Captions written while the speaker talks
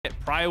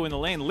Cryo in the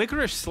lane.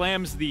 Licorice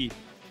slams the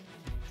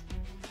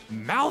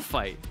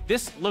Malphite.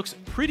 This looks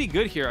pretty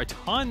good here. A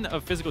ton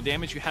of physical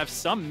damage. You have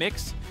some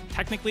mix,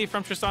 technically,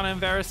 from Tristana and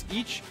Varus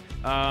each.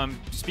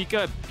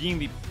 Spica being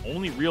the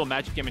only real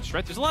magic damage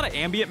threat. There's a lot of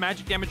ambient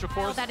magic damage, of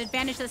course. That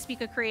advantage that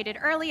Spica created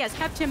early has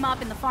kept him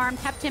up in the farm,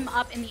 kept him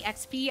up in the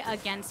XP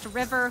against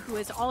River, who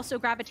is also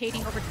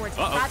gravitating over towards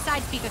the top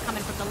side. Spica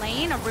coming from the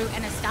lane, a root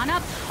and a stun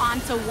up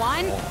onto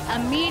one.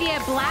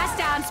 Immediate blast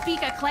down.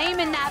 Spica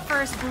claiming that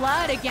first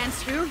blood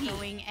against Huhi.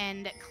 Going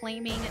and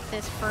claiming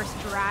this first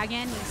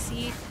dragon. You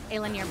see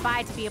Ayla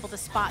nearby to be able to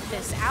spot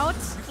this out.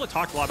 People have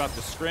talked a lot about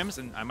the scrims,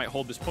 and I might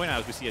hold this point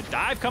out as we see a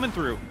dive coming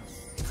through.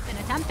 An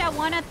attempt at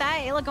one at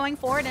that. Ayla going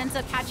forward ends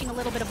up catching a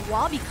little bit of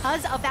wall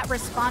because of that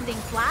responding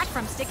flash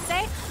from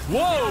Stixxay.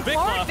 Whoa,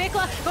 Vikla!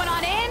 Vikla going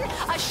on in.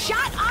 A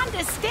shot onto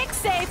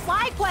Stixxay.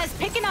 FlyQuest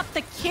picking up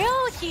the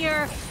kill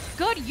here.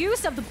 Good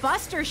use of the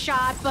Buster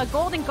shot, but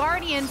Golden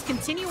Guardians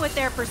continue with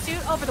their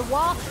pursuit over the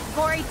wall.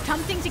 Gory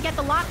attempting to get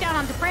the lockdown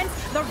onto Prince.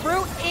 The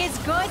root is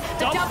good.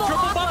 The double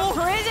off of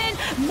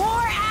Prison.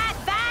 More at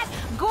that.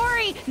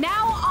 Gory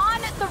now on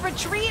the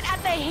retreat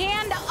at the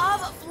hand of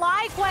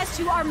FlyQuest,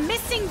 who are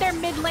missing their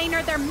mid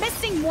laner. They're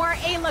missing more.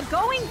 Ayla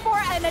going for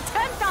an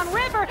attempt on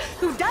River,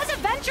 who does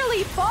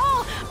eventually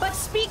fall, but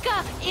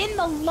Spica in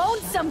the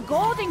lonesome.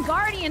 Golden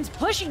Guardians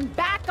pushing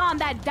back on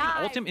that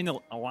dive. Ult him in the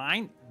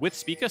line with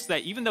Spica, so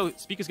that even though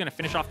Spica's going to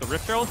finish off the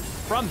Rift Herald,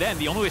 from then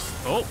the only way...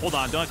 Oh, hold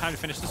on, don't have time to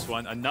finish this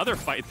one. Another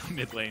fight in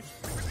the mid lane.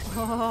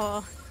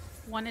 Oh,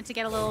 wanted to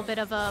get a little bit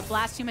of a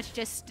blast, too much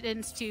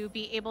distance to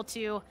be able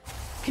to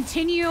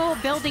continue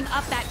building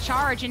up that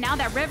charge. And now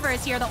that River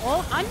is here, the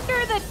ult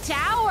under the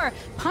tower,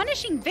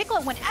 punishing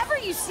Vikla. Whenever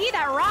you see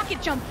that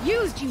rocket jump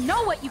used, you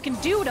know what you can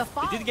do to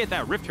follow. They did get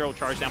that Rift Herald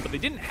charge down, but they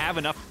didn't have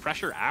enough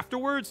pressure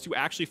afterwards to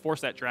actually force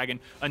that dragon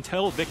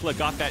until Vikla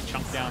got that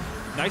chunk down.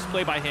 Nice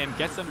play by him,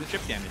 gets them the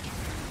chip damage.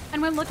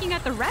 And when looking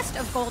at the rest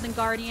of Golden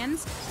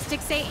Guardians,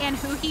 Stixxay and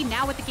Huhi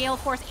now with the Gale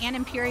Force and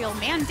Imperial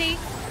Mandate.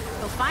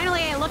 So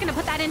finally looking to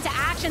put that into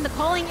action. The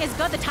culling is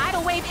good, the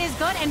tidal wave is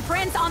good, and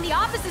Prince on the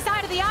opposite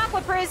side of the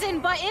Aqua Prison,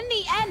 but in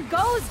the end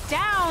goes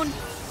down.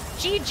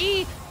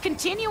 GG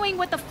continuing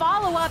with the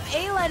follow-up.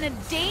 Ayla in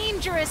a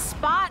dangerous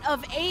spot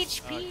of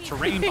HP.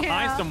 Terrain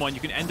behind someone,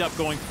 you can end up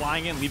going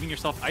flying in, leaving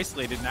yourself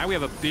isolated. Now we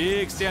have a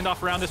big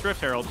standoff around this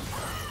Rift Herald.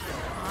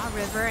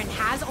 River and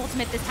has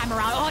ultimate this time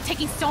around. Oh,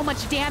 taking so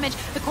much damage.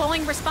 The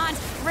calling response.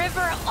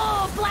 River,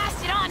 oh,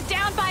 blasted on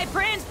down by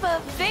Prince,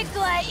 but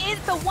Vikla is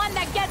the one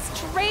that gets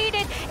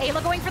traded.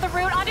 Ayla going for the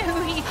root onto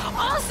Huhi.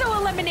 Also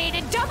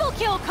eliminated. Double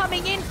kill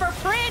coming in for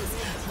Prince.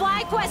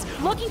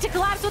 FlyQuest looking to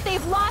collapse, but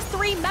they've lost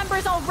 3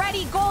 members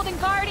already. Golden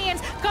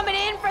Guardians coming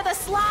in for the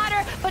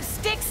slaughter, but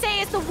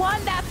Stixxay is the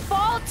one that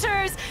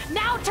falters.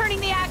 Now turning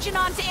the action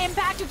onto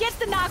Impact, who gets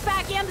the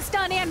knockback and the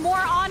stun and more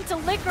onto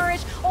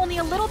Licorice. Only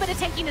a little bit of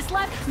tankiness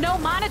left. No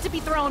mana to be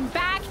thrown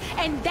back,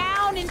 and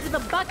down into the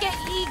bucket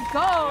he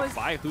goes.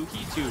 By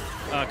Huki to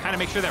kind of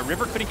make sure that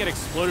River couldn't get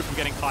exploded from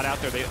getting caught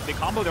out there. They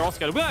combo their all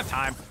together. We don't have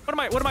time.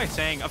 What am I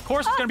saying? Of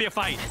course it's going to be a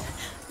fight.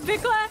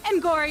 Vikla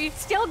and Gory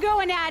still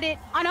going at it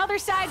on other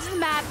sides of the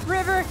map.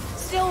 River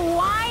still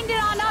winding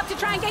on up to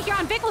try and get here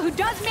on Vikla, who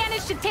does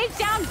manage to take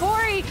down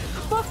Gory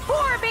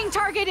before being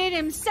targeted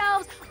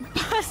himself.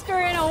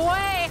 Bustering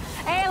away.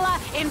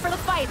 Ayla in for the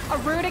fight. A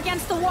root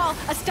against the wall.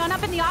 A stun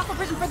up in the Aqua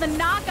Prison for the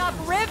knock-up.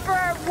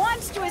 River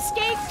wants to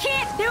escape.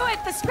 Can't do it.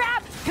 The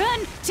scrap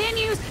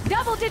continues.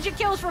 Double-digit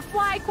kills for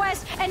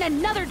FlyQuest and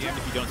another... Yeah,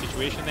 if you don't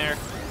situation there.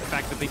 The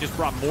fact that they just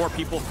brought more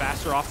people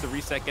faster off the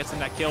reset gets them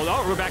that kill.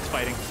 Oh, Rubak's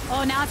fighting.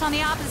 Oh, now it's on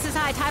the opposite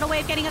side. Tidal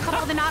Wave getting a couple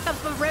of the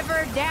knockups, but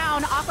River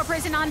down. Aqua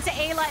Prison onto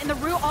Ayla, and the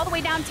root all the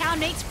way downtown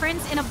makes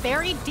Prince in a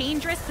very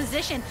dangerous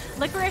position.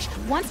 Licorice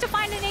wants to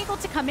find an angle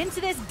to come into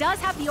this, does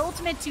have the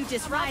ultimate to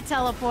disrupt.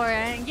 Teleport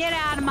and get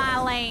out of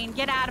my lane,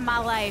 get out of my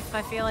life.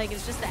 I feel like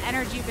it's just the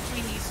energy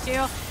between these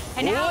two.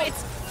 And now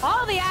it's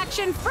all the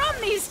action from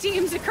these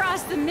teams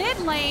across the mid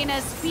lane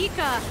as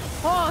Spica,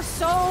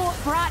 so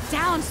brought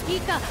down.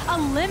 Spica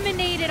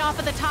eliminated off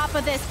of the top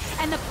of this,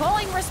 and the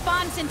calling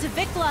response into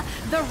Vikla,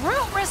 the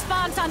root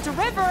response onto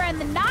River,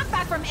 and the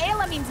knockback from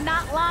Ayla means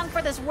not long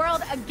for this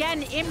world.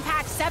 Again,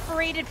 Impact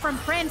separated from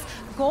Prince.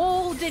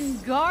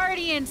 Golden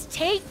Guardians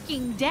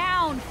taking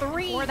down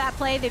 3. For that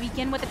play, they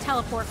begin with a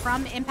teleport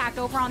from Impact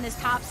over on this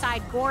top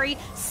side. Gory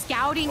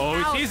scouting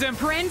out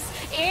Prince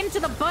into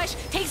the bush,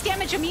 takes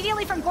damage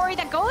immediately from Gory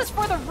that goes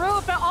for the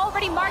root, but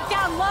already marked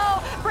down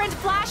low. Prince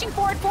flashing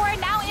forward for it.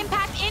 Now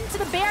Impact into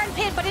the Baron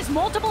pit, but his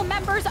multiple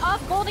members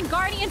of Golden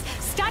Guardians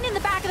stun in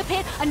the back of the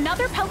pit.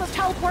 Another pellet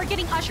teleport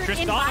getting ushered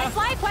in by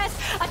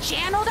FlyQuest. A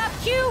channeled up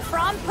Q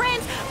from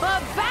Prince,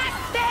 but back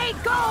they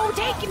go,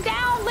 taking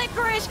down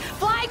Licorice.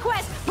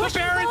 FlyQuest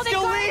pushing Golden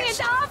Guardians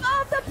off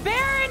of the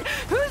Baron,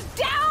 who's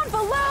down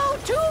below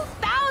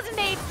 2,000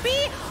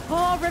 HP.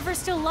 Oh, River's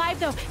still alive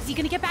though. Is he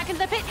gonna get back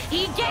into the pit?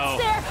 He gets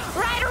there.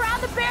 Right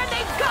around the Baron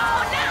they go.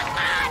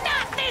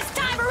 Not this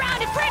time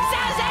around. If Prince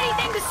has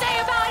anything to say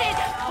about it.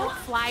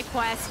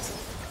 FlyQuest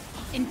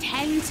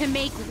intend to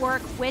make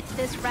work with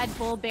this Red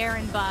Bull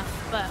Baron buff,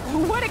 but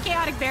what a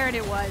chaotic Baron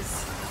it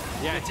was.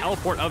 Yeah, a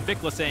teleport of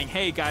Vikla saying,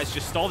 hey guys,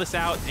 just stall this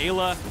out.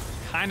 Ayla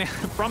kind of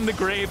from the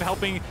grave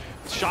helping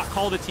shot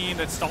call the team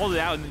that stalled it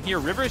out. And here,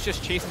 River is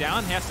just chased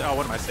down. He has to, oh,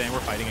 what am I saying? We're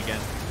fighting again.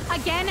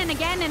 Again and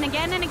again and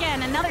again and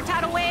again. Another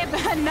tidal wave,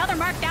 another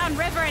markdown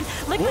River, and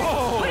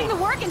Licorice putting the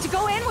work in to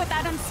go in with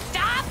that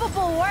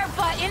unstoppable work.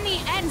 But in the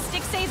end,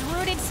 Stixxay's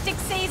rooted,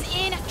 Stixxay's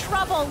in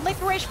trouble.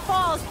 Licorice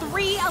falls,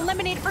 3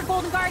 eliminated for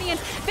Golden Guardians.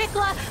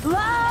 Vikla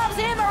loves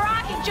him a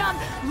rocket jump,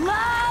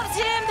 loves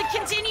him the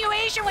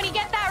continuation when he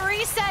gets that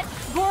reset.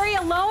 Gory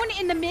alone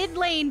in the mid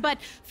lane, but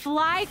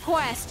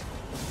FlyQuest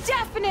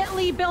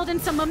definitely building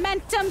some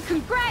momentum.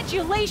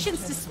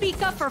 Congratulations to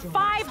Speak Up for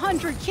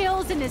 500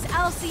 kills in his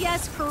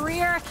LCS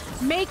career,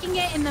 making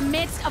it in the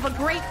midst of a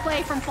great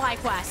play from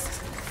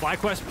FlyQuest.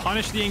 FlyQuest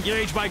punished the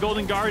engage by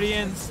Golden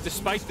Guardians,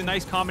 despite the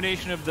nice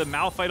combination of the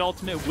Malphite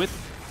ultimate with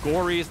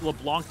Gory's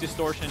LeBlanc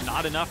distortion,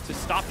 not enough to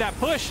stop that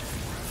push.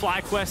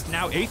 FlyQuest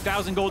now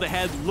 8,000 gold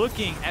ahead,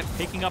 looking at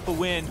picking up a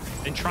win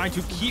and trying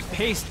to keep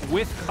pace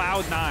with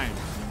Cloud9.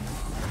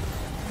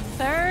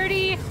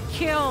 30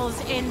 kills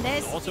in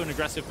this. Also an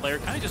aggressive player,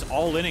 kind of just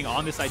all-inning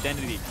on this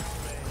identity.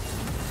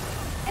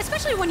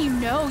 Especially when you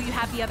know you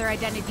have the other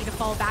identity to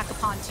fall back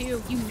upon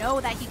too. You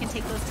know that he can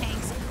take those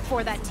tanks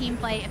for that team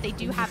play if they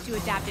do have to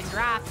adapt and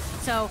draft.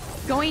 So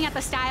going at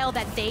the style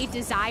that they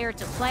desire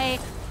to play,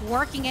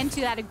 working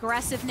into that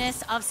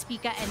aggressiveness of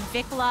Spica and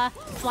Vikla,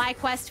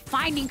 FlyQuest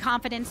finding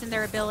confidence in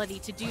their ability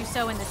to do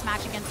so in this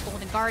match against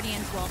Golden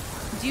Guardians will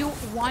do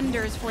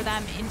wonders for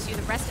them into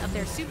the rest of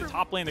their super. The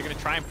top lane, they're going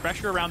to try and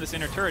pressure around this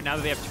inner turret now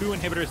that they have 2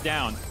 inhibitors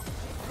down.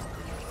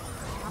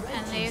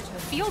 And they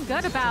feel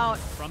good about...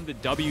 From the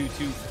W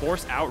to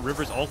force out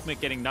River's ultimate,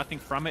 getting nothing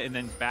from it, and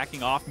then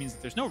backing off means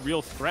that there's no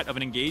real threat of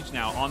an engage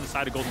now on the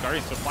side of Golden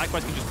Guardians, so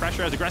FlyQuest can just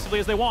pressure as aggressively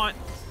as they want.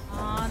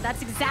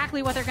 That's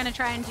exactly what they're going to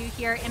try and do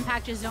here.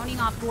 Impact is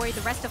zoning off Gory,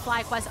 the rest of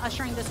FlyQuest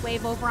ushering this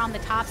wave over on the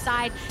top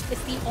side.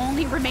 It's the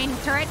only remaining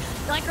turret.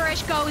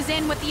 Licorice goes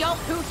in with the ult.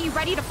 Pookie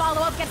ready to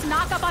follow up, gets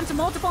knocked up onto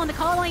multiple and the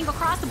culling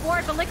across the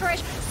board, but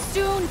Licorice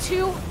soon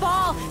to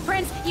fall.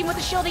 Prince, even with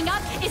the shielding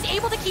up, is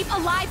able to keep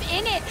alive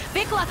in it.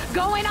 Vikla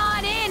going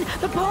on in.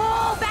 The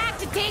pull back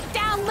to take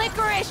down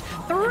Licorice.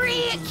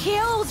 3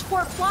 kills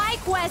for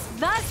FlyQuest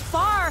thus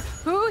far.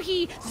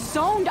 Pookie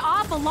zoned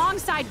off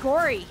alongside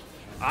Gory.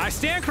 I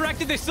stand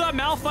corrected, they still have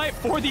Malphite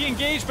for the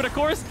engage, but of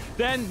course,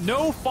 then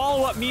no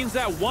follow-up means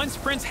that once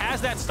Prince has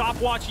that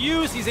stopwatch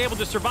used, he's able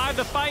to survive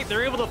the fight,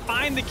 they're able to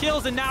find the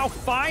kills, and now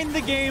find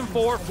the game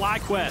for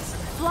FlyQuest.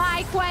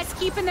 FlyQuest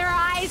keeping their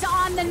eyes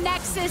on the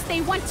Nexus.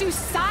 They want to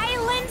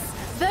silence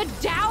the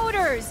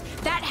doubters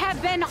that have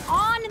been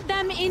on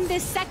them in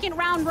this second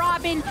round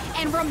robin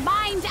and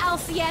remind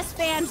LCS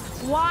fans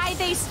why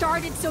they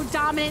started so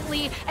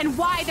dominantly and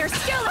why they're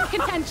still in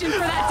contention for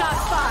that top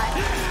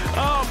spot.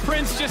 Oh,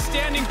 Prince just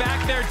standing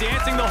back there,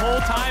 dancing the whole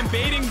time,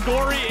 baiting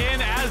Gory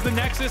in as the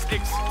Nexus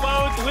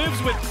explodes,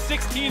 lives with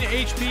 16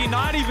 HP,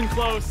 not even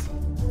close.